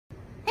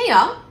Hey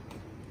y'all!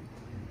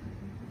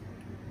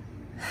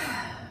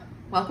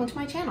 Welcome to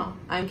my channel.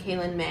 I'm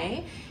Kaylin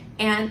May,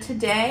 and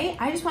today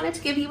I just wanted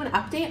to give you an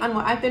update on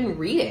what I've been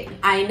reading.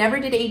 I never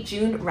did a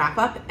June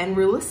wrap-up, and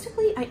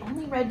realistically, I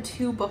only read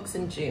 2 books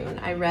in June.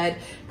 I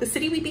read The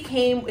City We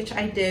Became, which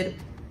I did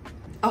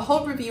a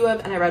whole review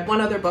of, and I read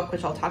one other book,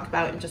 which I'll talk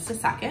about in just a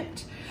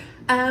second.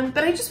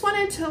 But I just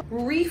wanted to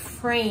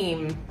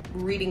reframe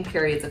reading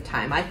periods of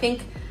time. I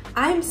think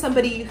I'm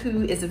somebody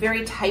who is a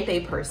very type A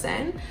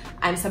person.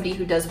 I'm somebody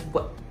who does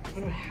what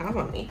do I have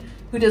on me?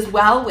 Who does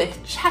well with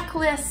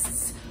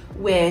checklists,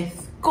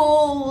 with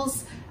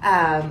goals.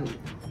 I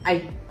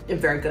am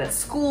very good at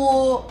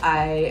school.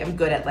 I am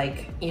good at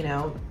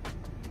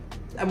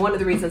I'm one of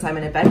the reasons I'm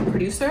an event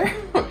producer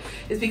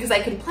is because I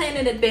can plan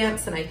in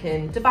advance and I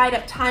can divide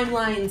up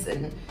timelines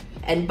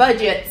and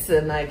budgets,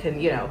 and I can,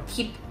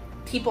 keep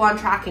people on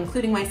track,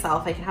 including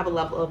myself. I can have a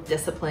level of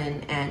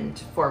discipline and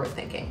forward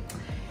thinking.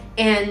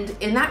 And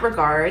in that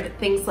regard,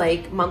 things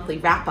like monthly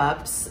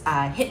wrap-ups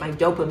hit my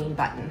dopamine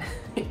button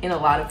in a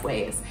lot of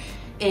ways,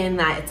 in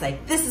that it's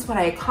like, this is what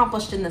I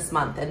accomplished in this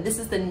month, and this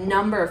is the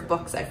number of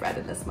books I've read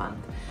in this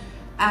month.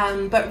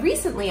 But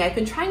recently, I've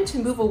been trying to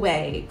move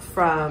away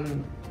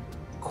from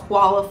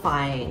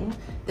qualifying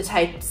the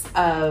types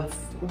of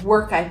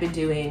work I've been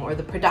doing or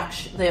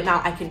the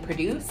amount I can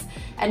produce,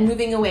 and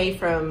moving away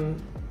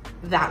from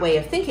that way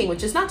of thinking,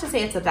 which is not to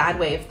say it's a bad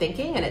way of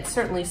thinking, and it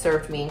certainly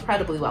served me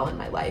incredibly well in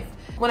my life.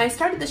 When I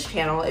started this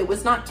channel, it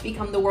was not to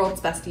become the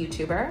world's best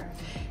YouTuber.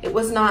 It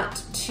was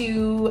not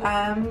to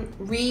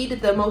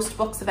read the most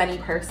books of any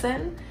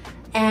person.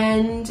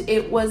 And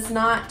it was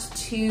not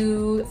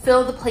to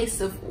fill the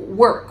place of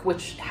work,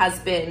 which has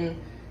been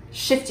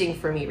shifting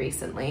for me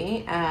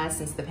recently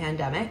since the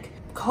pandemic.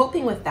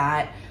 Coping with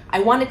that, I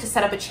wanted to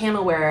set up a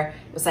channel where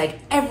it was like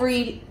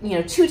every,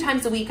 2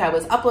 times a week I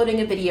was uploading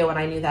a video, and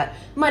I knew that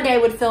Monday I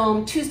would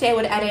film, Tuesday I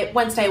would edit,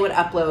 Wednesday I would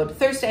upload,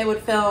 Thursday I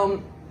would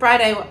film,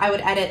 Friday I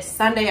would edit,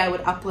 Sunday I would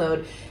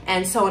upload,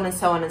 and so on and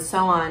so on and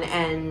so on.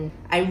 And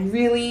I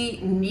really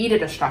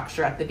needed a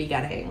structure at the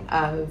beginning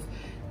of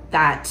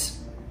that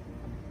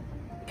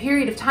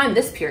period of time,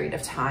 this period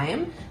of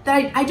time,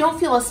 that I don't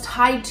feel as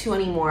tied to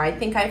anymore. I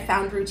think I've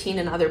found routine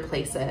in other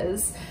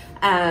places.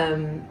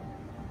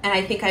 And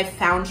I think I've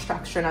found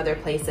structure in other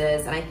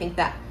places. And I think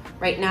that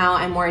right now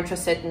I'm more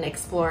interested in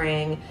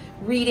exploring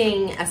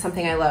reading as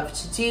something I love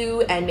to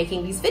do, and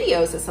making these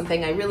videos as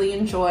something I really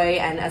enjoy,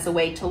 and as a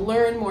way to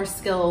learn more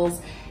skills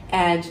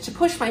and to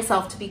push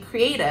myself to be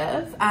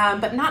creative,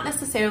 but not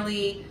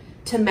necessarily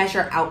to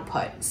measure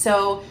output.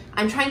 So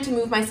I'm trying to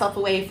move myself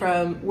away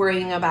from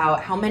worrying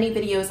about how many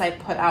videos I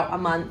put out a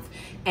month,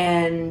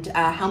 and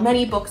how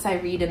many books I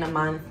read in a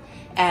month,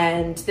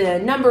 and the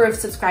number of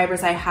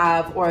subscribers I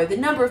have, or the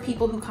number of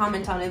people who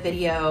comment on a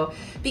video,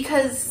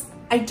 because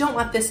I don't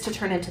want this to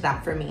turn into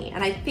that for me.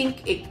 And I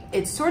think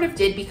it sort of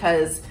did,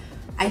 because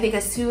I think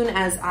as soon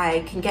as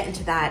I can get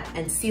into that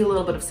and see a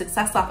little bit of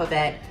success off of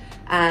it,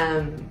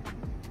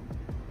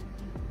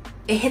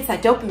 it hits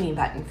that dopamine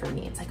button for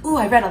me. It's like, ooh,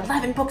 I read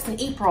 11 books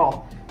in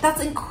April.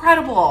 That's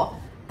incredible.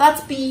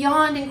 That's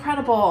beyond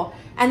incredible.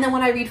 And then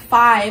when I read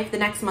 5 the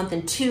next month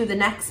and 2 the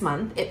next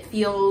month, it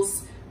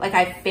feels like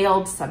I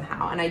failed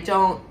somehow. And I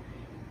don't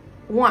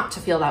want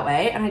to feel that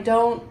way. And I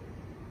don't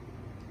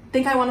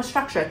think I want to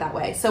structure it that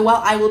way. So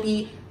while I will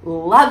be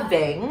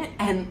loving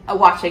and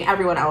watching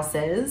everyone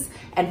else's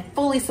and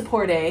fully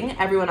supporting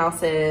everyone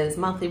else's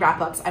monthly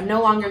wrap-ups, I'm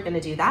no longer going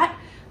to do that.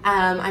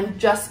 I'm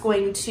just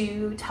going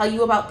to tell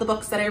you about the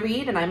books that I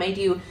read, and I may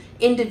do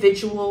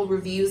individual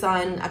reviews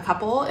on a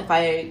couple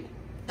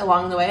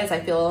along the way as I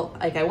feel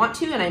like I want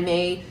to, and I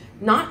may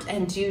not,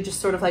 and do just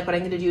sort of like what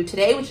I'm going to do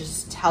today, which is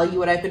just tell you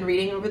what I've been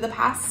reading over the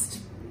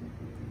past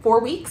 4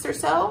 weeks or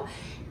so.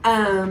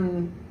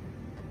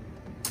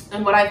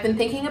 And what I've been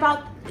thinking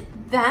about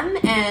them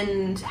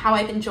and how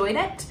I've enjoyed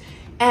it.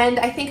 And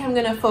I think I'm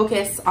gonna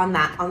focus on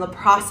that, on the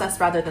process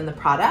rather than the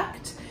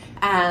product,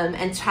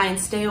 and try and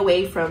stay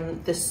away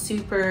from the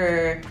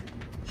super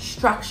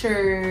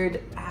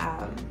structured,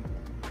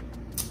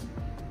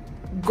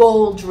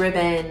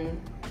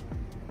 goal-driven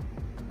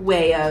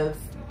way of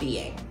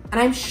being. And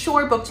I'm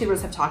sure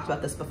booktubers have talked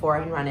about this before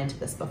and run into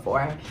this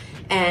before.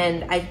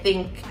 And I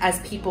think as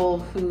people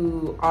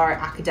who are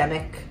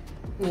academic,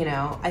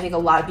 I think a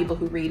lot of people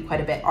who read quite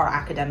a bit are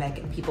academic,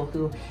 and people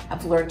who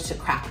have learned to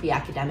crack the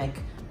academic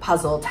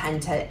puzzle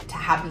tend to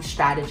have these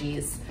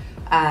strategies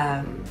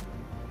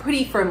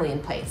pretty firmly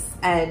in place.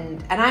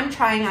 And I'm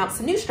trying out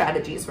some new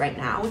strategies right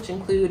now, which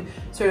include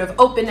sort of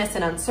openness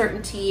and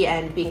uncertainty,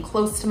 and being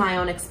close to my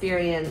own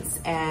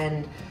experience,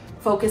 and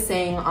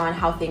focusing on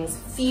how things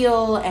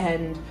feel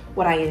and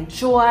what I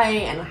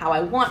enjoy and how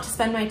I want to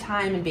spend my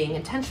time, and being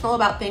intentional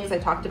about things. I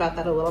talked about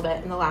that a little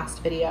bit in the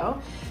last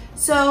video.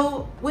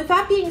 So with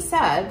that being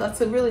said,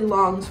 that's a really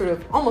long sort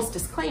of almost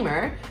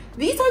disclaimer.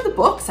 These are the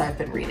books I've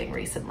been reading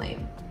recently.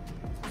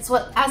 So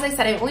as I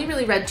said, I only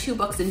really read 2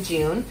 books in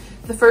June.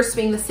 The first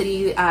being The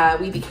City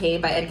We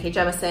Became by N.K.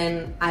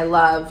 Jemison. I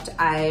loved.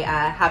 I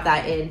have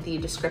that in the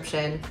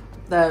description.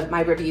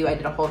 My review, I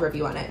did a whole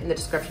review on it in the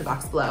description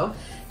box below.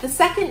 The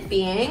second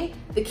being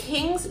The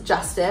King's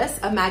Justice,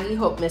 a Maggie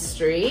Hope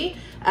mystery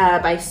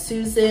by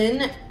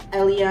Susan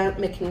Elia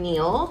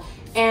McNeil.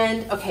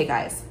 And okay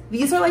guys,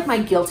 these are like my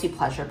guilty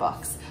pleasure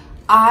books.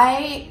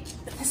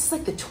 This is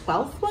like the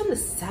 12th one, the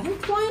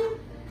 7th one?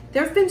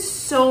 There have been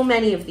so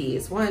many of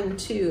these. 1,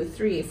 2,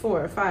 3,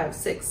 4, 5,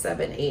 6,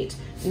 7, 8,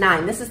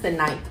 9. This is the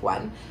 9th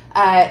one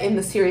in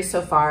the series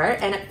so far.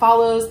 And it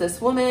follows this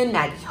woman,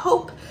 Maggie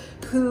Hope,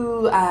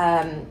 who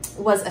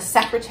was a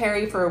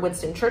secretary for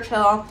Winston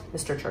Churchill.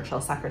 Mr.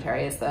 Churchill's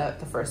secretary is the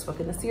first book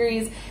in the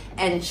series.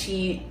 And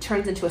she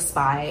turns into a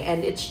spy.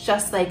 And it's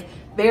just like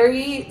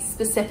very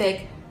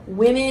specific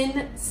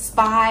women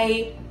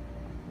spy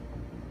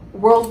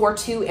World War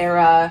II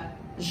era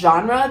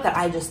genre that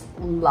I just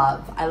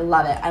love. I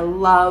love it. I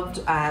loved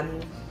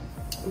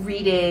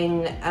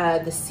reading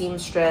The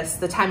Seamstress,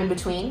 The Time in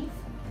Between.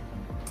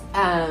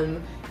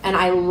 And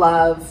I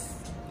love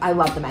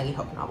the Maggie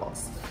Hope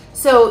novels.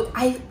 So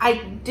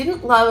I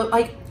didn't love,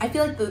 like, I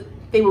feel like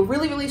they were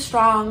really, really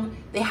strong.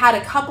 They had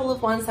a couple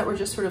of ones that were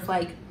just sort of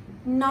like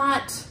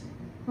not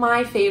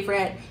my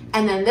favorite.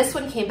 And then this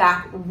one came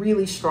back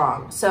really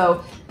strong.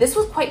 So this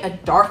was quite a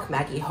dark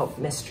Maggie Hope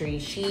mystery.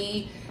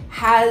 She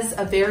has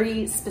a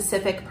very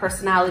specific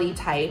personality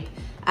type.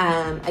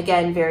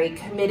 Again, very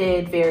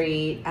committed,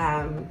 very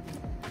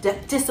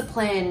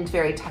disciplined,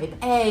 very type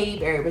A,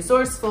 very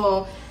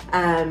resourceful,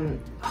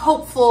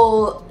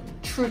 hopeful,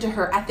 true to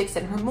her ethics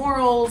and her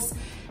morals.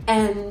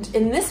 And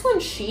in this one,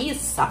 she is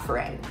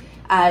suffering.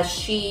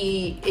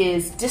 She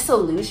is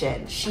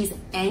disillusioned. She's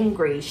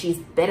angry. She's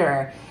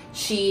bitter.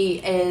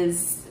 She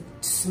is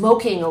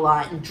smoking a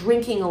lot and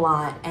drinking a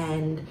lot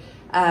and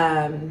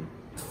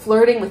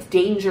flirting with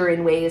danger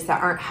in ways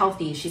that aren't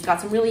healthy. She's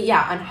got some really,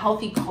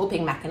 unhealthy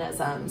coping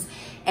mechanisms,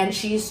 and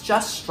she's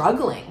just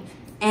struggling.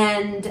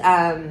 And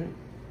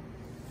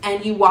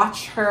you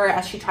watch her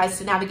as she tries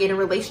to navigate a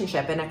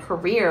relationship and a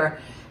career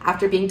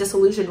after being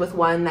disillusioned with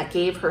one that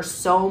gave her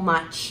so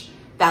much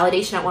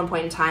validation at one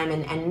point in time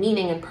and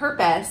meaning and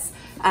purpose.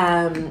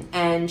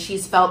 And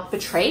she's felt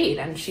betrayed,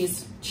 and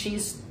she's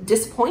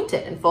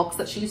disappointed in folks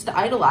that she used to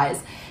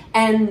idolize.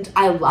 And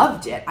I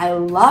loved it. I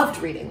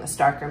loved reading this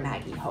darker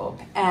Maggie Hope,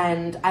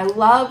 and I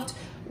loved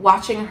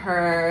watching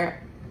her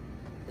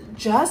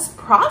just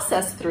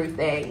process through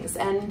things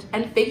and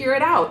figure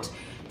it out.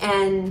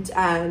 And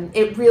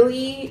it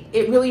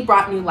really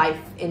brought new life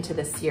into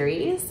this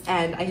series,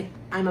 and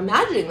I'm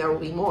imagining there will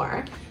be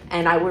more,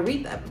 and I will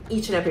read them,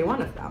 each and every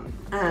one of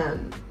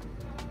them.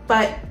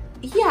 But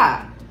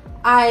yeah,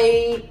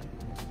 I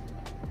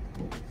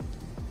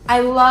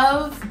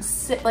love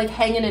like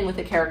hanging in with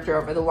a character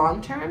over the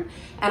long term,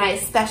 and I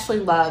especially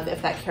love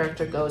if that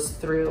character goes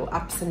through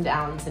ups and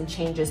downs and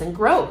changes and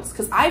grows,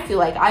 because I feel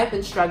like I've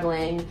been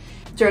struggling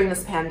during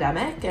this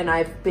pandemic, and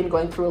I've been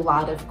going through a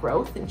lot of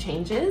growth and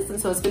changes, and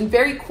so it's been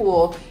very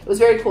cool. It was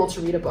very cool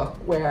to read a book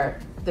where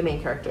the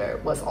main character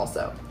was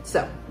also.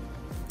 So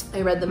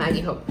I read the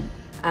Maggie Hope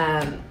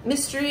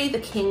mystery, The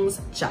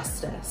King's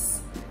Justice.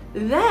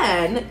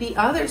 Then the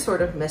other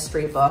sort of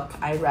mystery book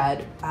I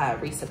read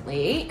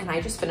recently, and I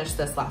just finished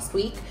this last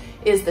week,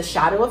 is The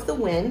Shadow of the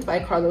Wind by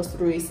Carlos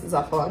Ruiz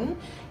Zafon.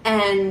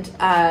 And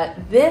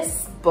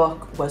this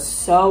book was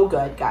so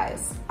good,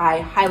 guys. I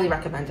highly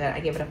recommend it. I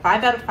gave it a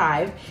 5 out of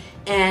 5.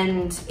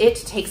 And it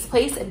takes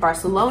place in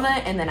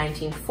Barcelona in the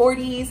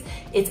 1940s.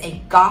 It's a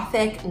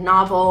Gothic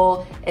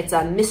novel. It's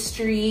a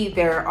mystery.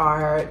 There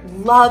are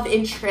love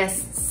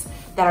interests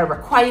that are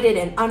requited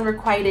and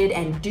unrequited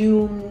and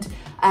doomed.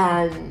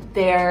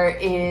 There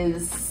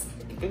is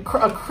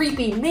a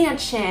creepy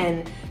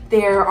mansion.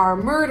 There are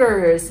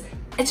murders.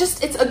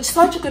 It's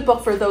such a good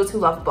book for those who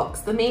love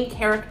books. The main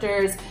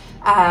character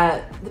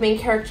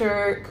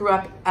grew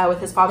up with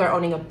his father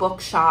owning a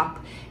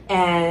bookshop,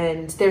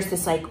 and there's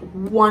this like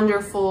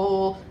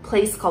wonderful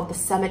place called the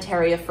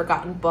Cemetery of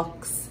Forgotten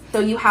Books. So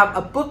you have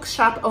a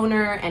bookshop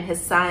owner and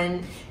his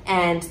son,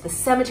 and the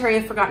Cemetery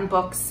of Forgotten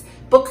Books,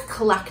 book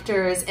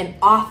collectors, an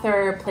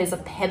author plays a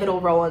pivotal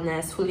role in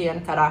this,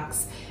 Julian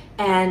Carax.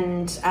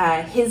 And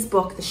his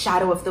book, The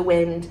Shadow of the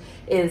Wind,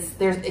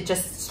 it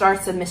just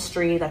starts a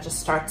mystery that just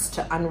starts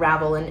to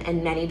unravel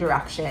in many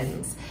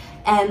directions.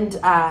 And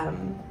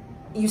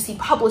you see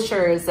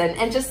publishers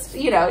and just,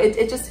 you know,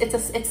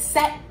 it's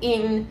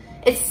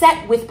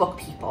set with book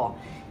people,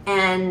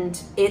 and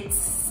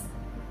it's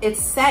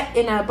set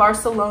in a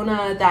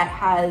Barcelona that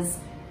has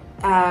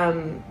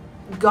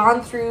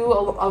gone through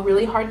a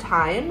really hard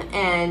time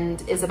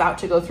and is about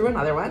to go through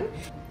another one.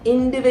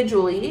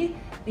 Individually,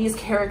 these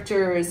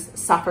characters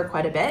suffer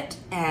quite a bit,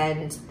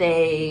 and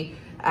they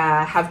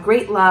have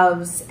great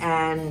loves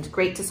and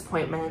great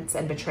disappointments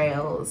and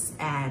betrayals,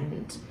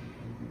 and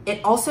it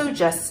also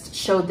just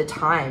showed the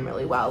time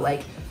really well.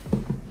 Like,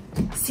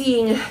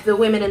 seeing the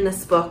women in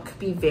this book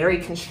be very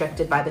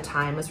constricted by the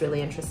time was really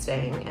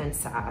interesting and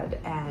sad,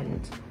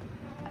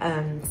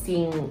 and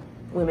seeing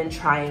women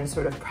try and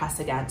sort of press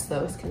against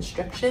those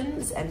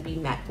constrictions and be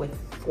met with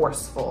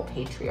forceful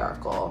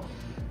patriarchal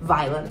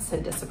violence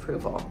and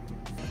disapproval.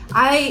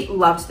 I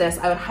loved this.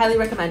 I would highly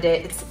recommend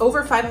it. It's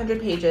over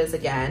 500 pages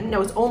again.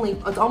 No, it's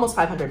almost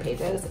 500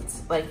 pages.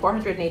 It's like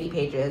 480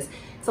 pages.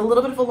 It's a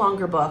little bit of a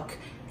longer book,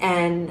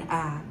 and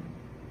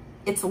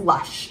it's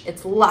lush.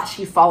 It's lush.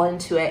 You fall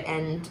into it,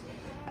 and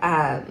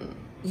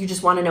you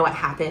just want to know what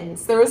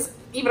happens. There was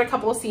even a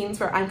couple of scenes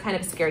where I'm kind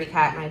of a scaredy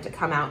cat and I had to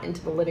come out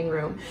into the living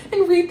room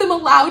and read them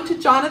aloud to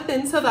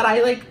Jonathan so that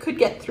I like could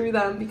get through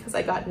them because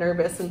I got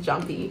nervous and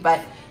jumpy. But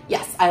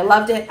yes, I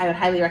loved it. I would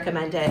highly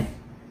recommend it.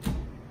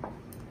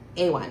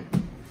 A1.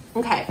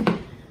 Okay,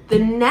 the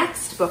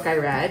next book I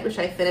read, which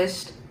I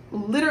finished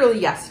literally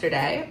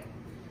yesterday,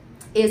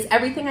 is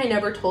Everything I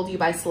Never Told You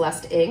by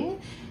Celeste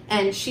Ng.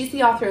 And she's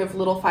the author of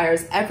Little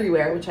Fires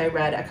Everywhere, which I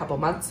read a couple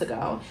months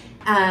ago.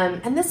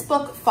 And this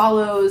book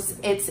follows,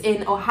 it's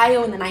in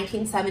Ohio in the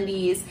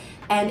 1970s,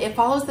 and it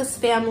follows this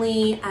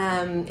family.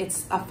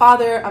 It's a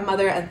father, a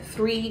mother, and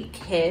 3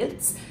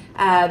 kids.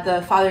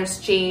 The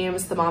father's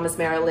James, the mom is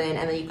Marilyn,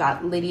 and then you've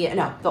got Lydia.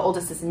 No, the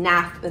oldest is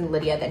Nath, then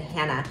Lydia, then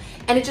Hannah.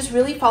 And it just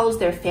really follows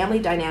their family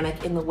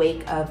dynamic in the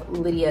wake of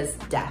Lydia's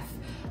death.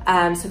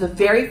 So the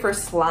very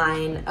first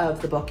line of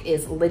the book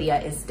is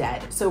Lydia is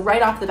dead. So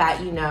right off the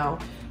bat, you know,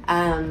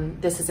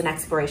 this is an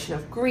exploration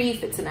of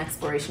grief. It's an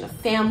exploration of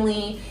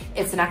family.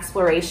 It's an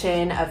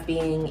exploration of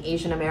being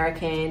Asian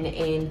American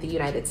in the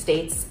United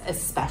States,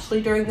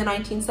 especially during the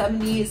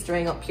 1970s,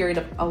 during a period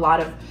of a lot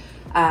of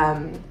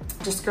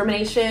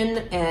discrimination.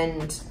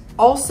 And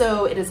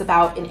also it is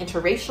about an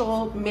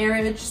interracial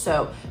marriage.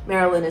 So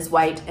Marilyn is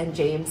white and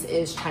James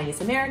is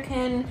Chinese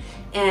American.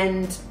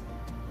 And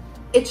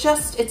it's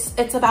just,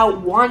 it's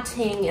about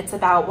wanting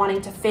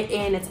to fit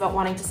in. It's about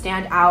wanting to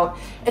stand out.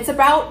 It's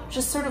about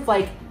just sort of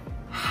like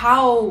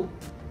how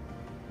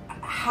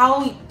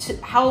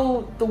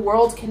the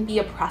world can be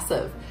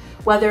oppressive,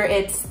 whether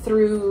it's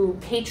through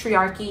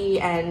patriarchy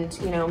and,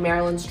 you know,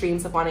 Marilyn's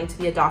dreams of wanting to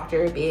be a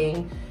doctor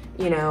being,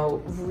 you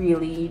know,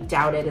 really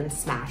doubted and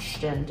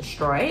smashed and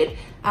destroyed,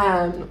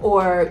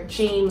 or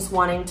James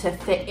wanting to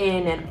fit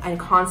in and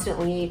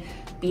constantly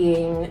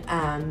being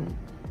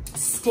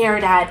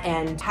stared at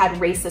and had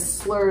racist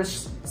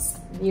slurs,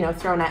 you know,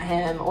 thrown at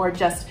him, or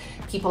just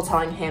people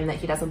telling him that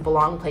he doesn't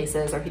belong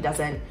places, or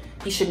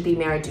he shouldn't be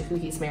married to who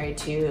he's married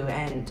to,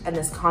 and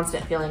this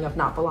constant feeling of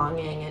not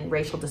belonging and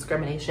racial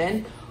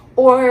discrimination.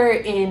 Or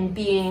in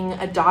being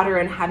a daughter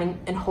and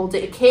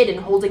holding a kid and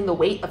holding the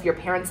weight of your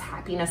parents'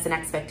 happiness and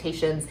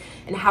expectations,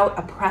 and how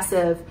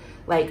oppressive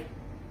like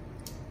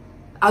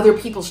other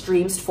people's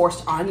dreams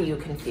forced on you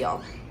can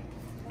feel,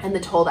 and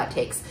the toll that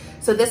takes.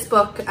 So this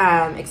book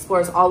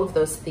explores all of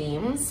those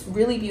themes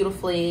really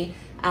beautifully.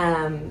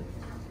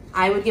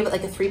 I would give it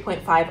like a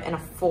 3.5 and a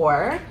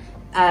 4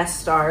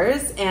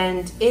 stars,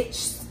 and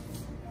its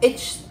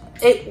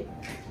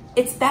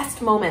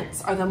best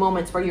moments are the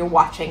moments where you're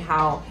watching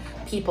how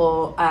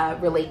people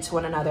relate to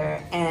one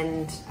another,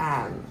 and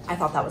I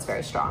thought that was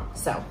very strong.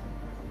 So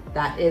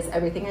that is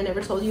Everything I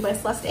Never Told You by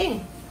Celeste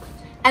Ng.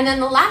 And then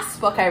the last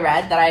book I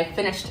read that I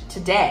finished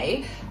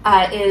today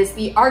is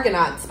The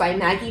Argonauts by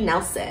Maggie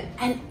Nelson.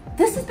 And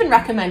this has been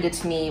recommended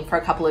to me for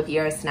a couple of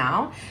years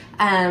now,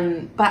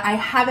 but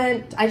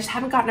I just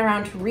haven't gotten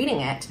around to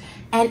reading it.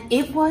 And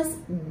it was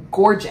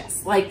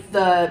gorgeous. Like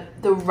the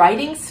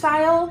writing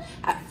style,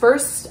 at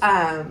first,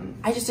 I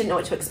just didn't know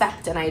what to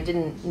expect, and I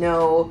didn't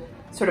know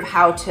sort of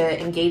how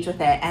to engage with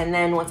it. And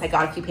then once I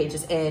got a few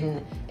pages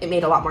in, it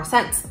made a lot more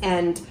sense.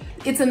 And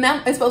it's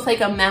both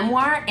like a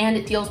memoir, and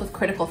it deals with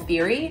critical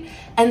theory.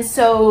 And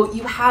so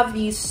you have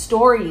these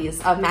stories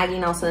of Maggie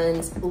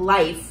Nelson's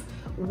life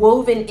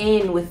woven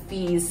in with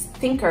these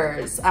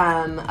thinkers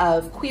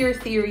of queer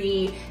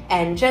theory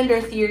and gender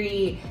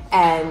theory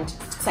and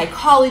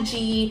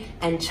psychology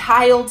and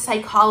child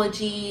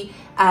psychology,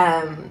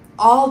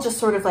 all just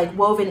sort of like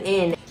woven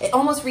in. It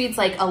almost reads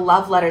like a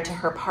love letter to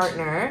her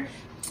partner.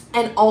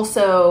 And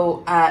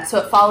also, so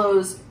it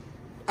follows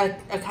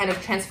a kind of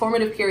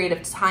transformative period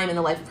of time in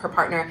the life of her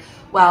partner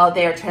while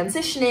they are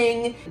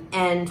transitioning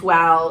and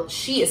while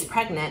she is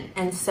pregnant.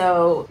 And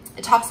so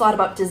it talks a lot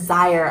about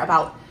desire,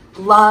 about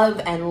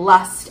love and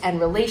lust and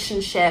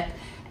relationship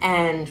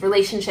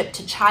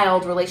to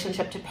child,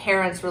 relationship to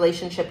parents,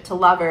 relationship to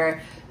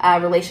lover,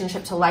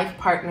 relationship to life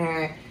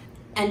partner,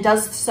 and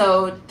does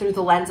so through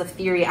the lens of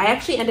theory. I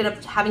actually ended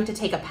up having to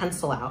take a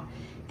pencil out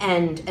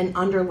and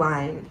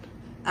underline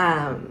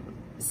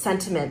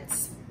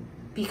sentiments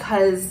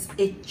because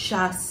it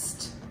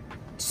just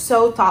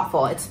so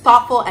thoughtful. It's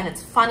thoughtful and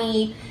it's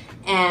funny,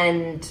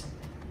 and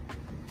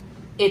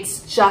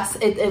it's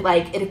just, it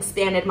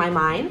expanded my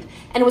mind.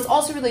 And it was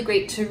also really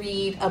great to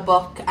read a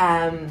book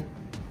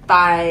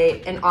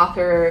by an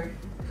author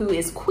who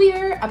is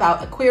queer,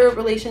 about a queer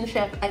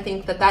relationship. I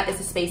think that is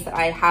a space that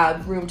I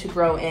have room to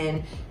grow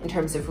in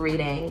terms of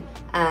reading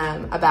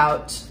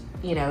about,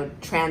 you know,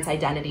 trans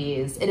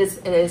identities. It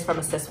is from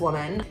a cis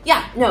woman.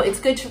 Yeah, no, it's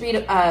good to read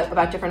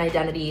about different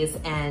identities,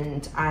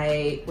 and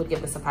I would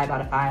give this a 5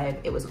 out of 5.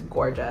 It was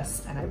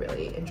gorgeous, and I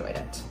really enjoyed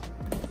it.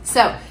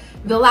 So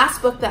the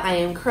last book that I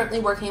am currently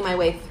working my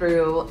way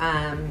through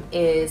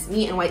is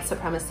Me and White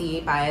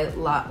Supremacy by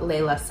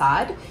Layla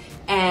Saad.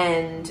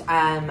 And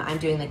I'm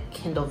doing the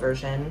Kindle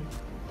version,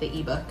 the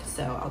ebook,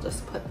 so I'll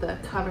just put the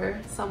cover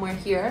somewhere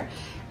here.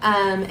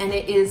 And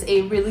it is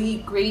a really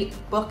great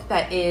book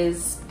that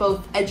is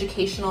both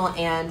educational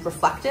and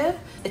reflective.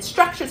 It's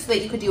structured so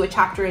that you could do a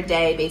chapter a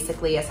day,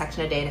 basically a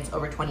section a day, and it's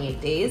over 28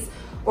 days,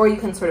 or you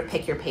can sort of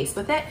pick your pace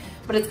with it.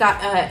 But it's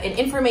got an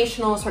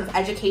informational, sort of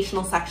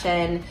educational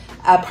section,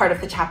 part of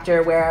the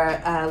chapter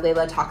where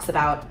Layla talks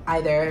about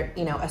either,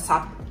 you know,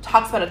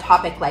 talks about a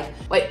topic like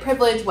white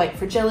privilege, white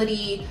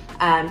fragility,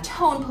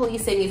 tone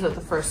policing. These are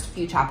the first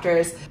few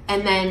chapters.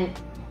 And then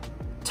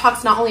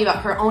talks not only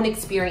about her own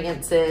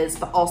experiences,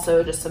 but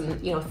also just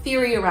some, you know,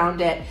 theory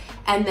around it.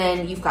 And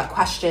then you've got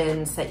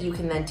questions that you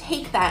can then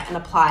take that and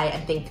apply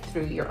and think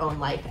through your own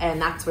life. And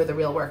that's where the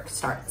real work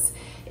starts,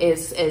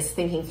 is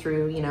thinking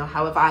through, you know,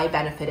 how have I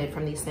benefited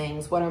from these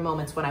things? What are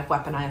moments when I've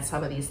weaponized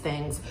some of these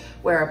things?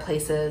 Where are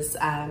places,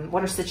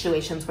 what are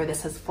situations where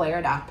this has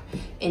flared up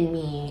in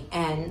me,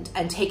 and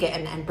take it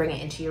and bring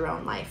it into your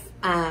own life.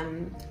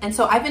 And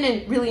so I've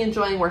been really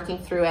enjoying working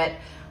through it.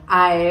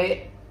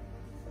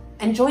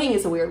 Enjoying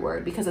is a weird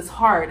word because it's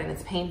hard and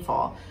it's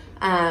painful,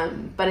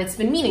 but it's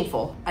been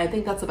meaningful. I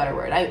think that's a better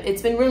word.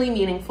 It's been really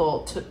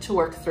meaningful to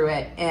work through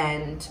it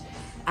and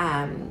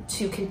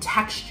to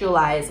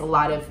contextualize a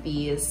lot of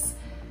these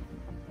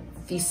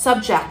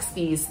subjects,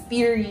 these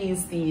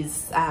theories,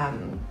 these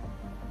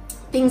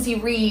things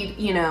you read,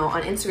 you know,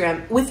 on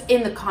Instagram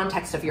within the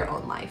context of your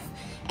own life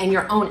and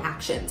your own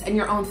actions and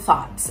your own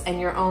thoughts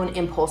and your own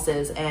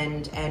impulses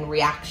and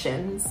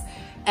reactions.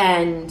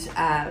 And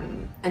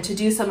to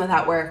do some of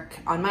that work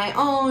on my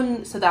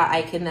own so that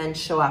I can then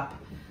show up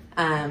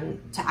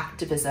to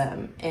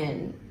activism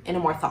in a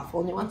more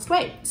thoughtful, nuanced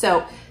way.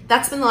 So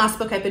that's been the last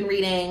book I've been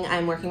reading.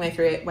 I'm working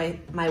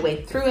my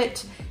way through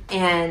it,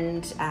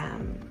 and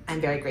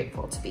I'm very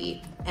grateful to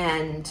be.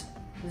 And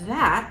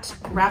that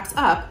wraps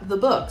up the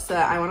books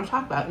that I want to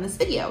talk about in this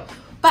video.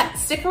 But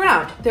stick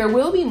around, there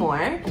will be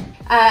more.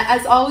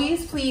 As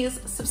always, please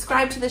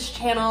subscribe to this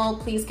channel.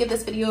 Please give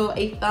this video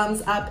a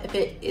thumbs up if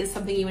it is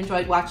something you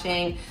enjoyed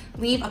watching.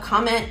 Leave a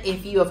comment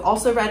if you have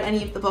also read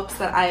any of the books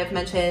that I have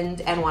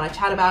mentioned and want to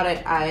chat about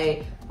it.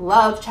 I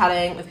love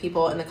chatting with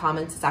people in the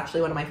comments. It's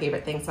actually one of my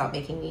favorite things about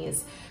making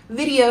these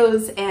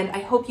videos. And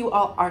I hope you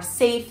all are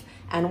safe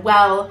and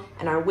well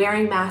and are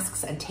wearing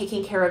masks and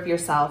taking care of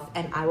yourself.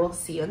 And I will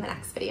see you in the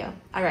next video.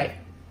 All right,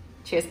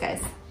 cheers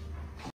guys.